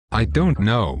I don't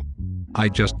know. I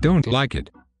just don't like it.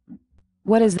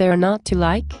 What is there not to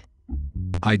like?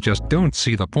 I just don't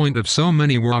see the point of so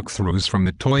many walkthroughs from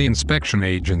the toy inspection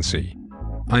agency.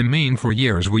 I mean, for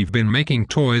years we've been making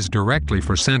toys directly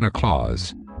for Santa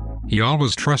Claus. He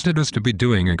always trusted us to be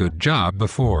doing a good job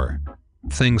before.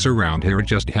 Things around here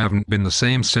just haven't been the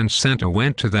same since Santa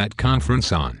went to that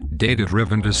conference on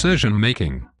data-driven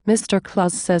decision-making. Mr.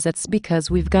 Claus says it's because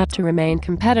we've got to remain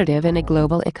competitive in a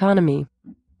global economy.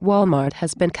 Walmart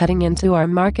has been cutting into our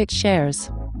market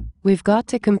shares. We've got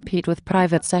to compete with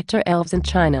private sector elves in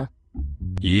China.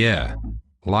 Yeah.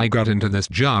 Well, I got into this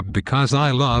job because I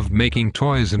love making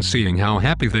toys and seeing how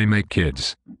happy they make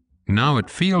kids. Now it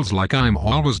feels like I'm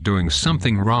always doing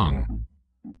something wrong.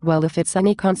 Well, if it's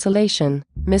any consolation,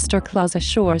 Mr. Claus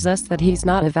assures us that he's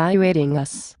not evaluating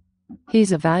us.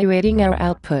 He's evaluating our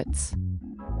outputs.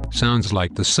 Sounds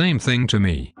like the same thing to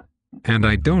me. And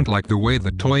I don't like the way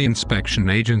the toy inspection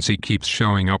agency keeps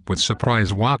showing up with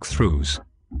surprise walkthroughs.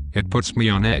 It puts me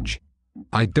on edge.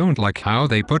 I don't like how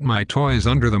they put my toys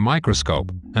under the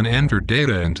microscope and enter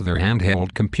data into their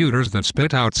handheld computers that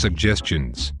spit out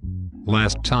suggestions.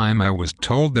 Last time I was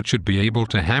told that should be able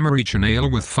to hammer each nail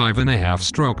with 5.5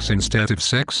 strokes instead of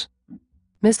 6.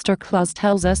 Mr. Claus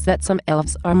tells us that some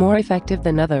elves are more effective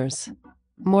than others.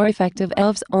 More effective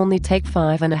elves only take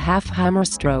 5.5 hammer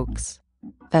strokes.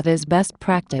 That is best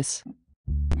practice.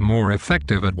 More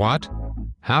effective at what?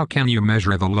 How can you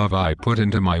measure the love I put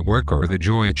into my work or the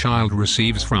joy a child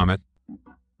receives from it?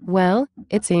 Well,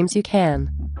 it seems you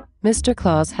can. Mr.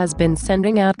 Claus has been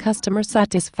sending out customer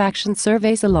satisfaction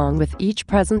surveys along with each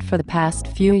present for the past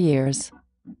few years.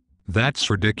 That's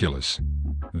ridiculous.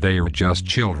 They are just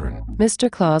children. Mr.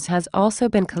 Claus has also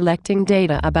been collecting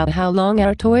data about how long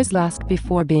our toys last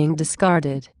before being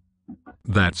discarded.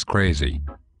 That's crazy.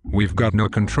 We've got no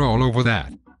control over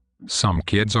that. Some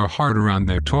kids are harder on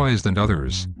their toys than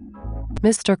others.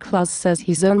 Mr. Claus says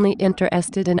he's only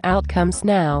interested in outcomes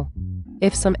now.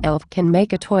 If some elf can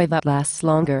make a toy that lasts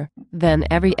longer, then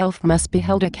every elf must be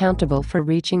held accountable for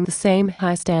reaching the same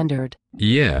high standard.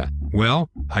 Yeah, well,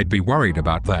 I'd be worried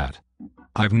about that.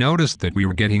 I've noticed that we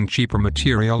are getting cheaper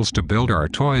materials to build our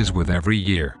toys with every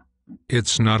year.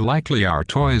 It's not likely our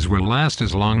toys will last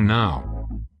as long now.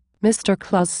 Mr.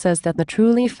 Claus says that the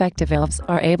truly effective elves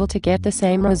are able to get the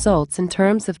same results in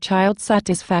terms of child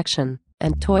satisfaction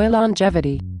and toy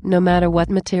longevity, no matter what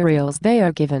materials they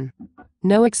are given.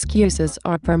 No excuses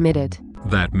are permitted.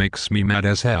 That makes me mad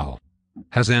as hell.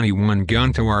 Has anyone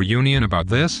gone to our union about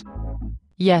this?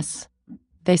 Yes.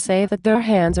 They say that their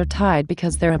hands are tied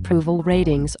because their approval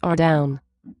ratings are down.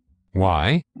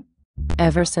 Why?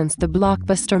 Ever since the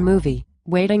blockbuster movie,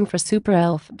 Waiting for Super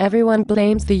Elf, everyone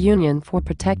blames the union for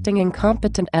protecting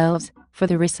incompetent elves, for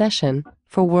the recession,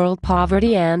 for world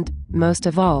poverty and, most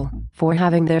of all, for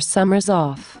having their summers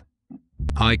off.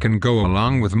 I can go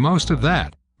along with most of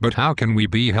that, but how can we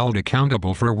be held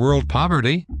accountable for world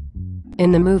poverty?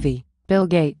 In the movie, Bill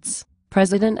Gates,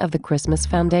 president of the Christmas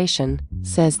Foundation,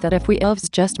 says that if we elves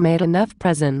just made enough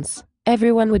presents,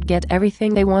 everyone would get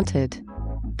everything they wanted.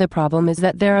 The problem is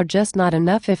that there are just not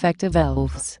enough effective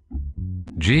elves.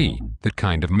 Gee, that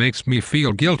kind of makes me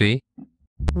feel guilty.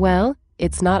 Well,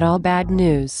 it's not all bad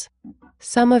news.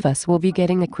 Some of us will be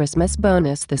getting a Christmas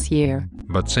bonus this year.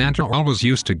 But Santa always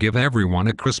used to give everyone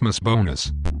a Christmas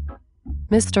bonus.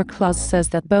 Mr. Claus says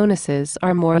that bonuses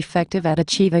are more effective at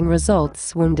achieving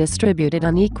results when distributed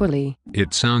unequally.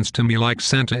 It sounds to me like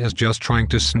Santa is just trying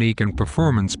to sneak in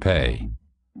performance pay.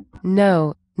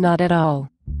 No, not at all.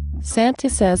 Santa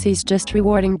says he's just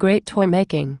rewarding great toy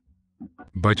making.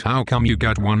 But how come you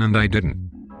got one and I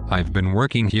didn't? I've been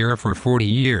working here for 40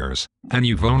 years, and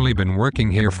you've only been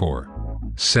working here for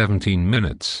 17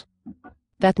 minutes.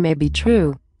 That may be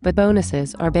true, but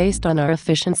bonuses are based on our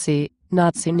efficiency,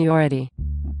 not seniority.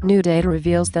 New data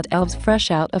reveals that elves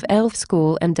fresh out of elf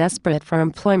school and desperate for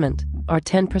employment are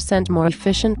 10% more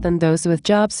efficient than those with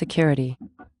job security.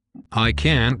 I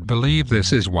can't believe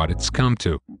this is what it's come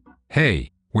to.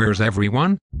 Hey, where's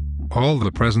everyone? All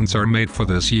the presents are made for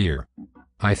this year.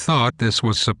 I thought this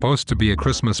was supposed to be a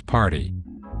Christmas party.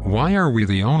 Why are we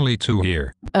the only two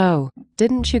here? Oh,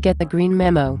 didn't you get the green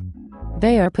memo?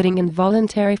 They are putting in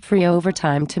voluntary free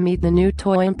overtime to meet the new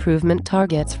toy improvement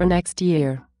targets for next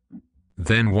year.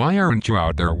 Then why aren't you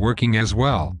out there working as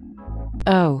well?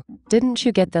 Oh, didn't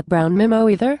you get that brown memo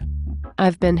either?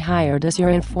 I've been hired as your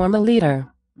informal leader.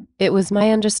 It was my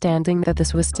understanding that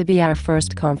this was to be our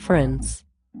first conference.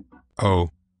 Oh,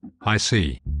 I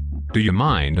see. Do you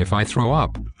mind if I throw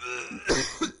up?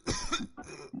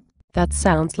 That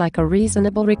sounds like a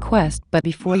reasonable request, but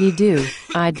before you do,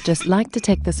 I'd just like to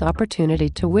take this opportunity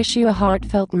to wish you a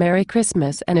heartfelt Merry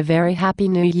Christmas and a very Happy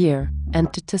New Year,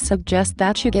 and to suggest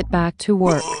that you get back to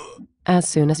work as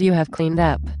soon as you have cleaned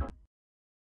up.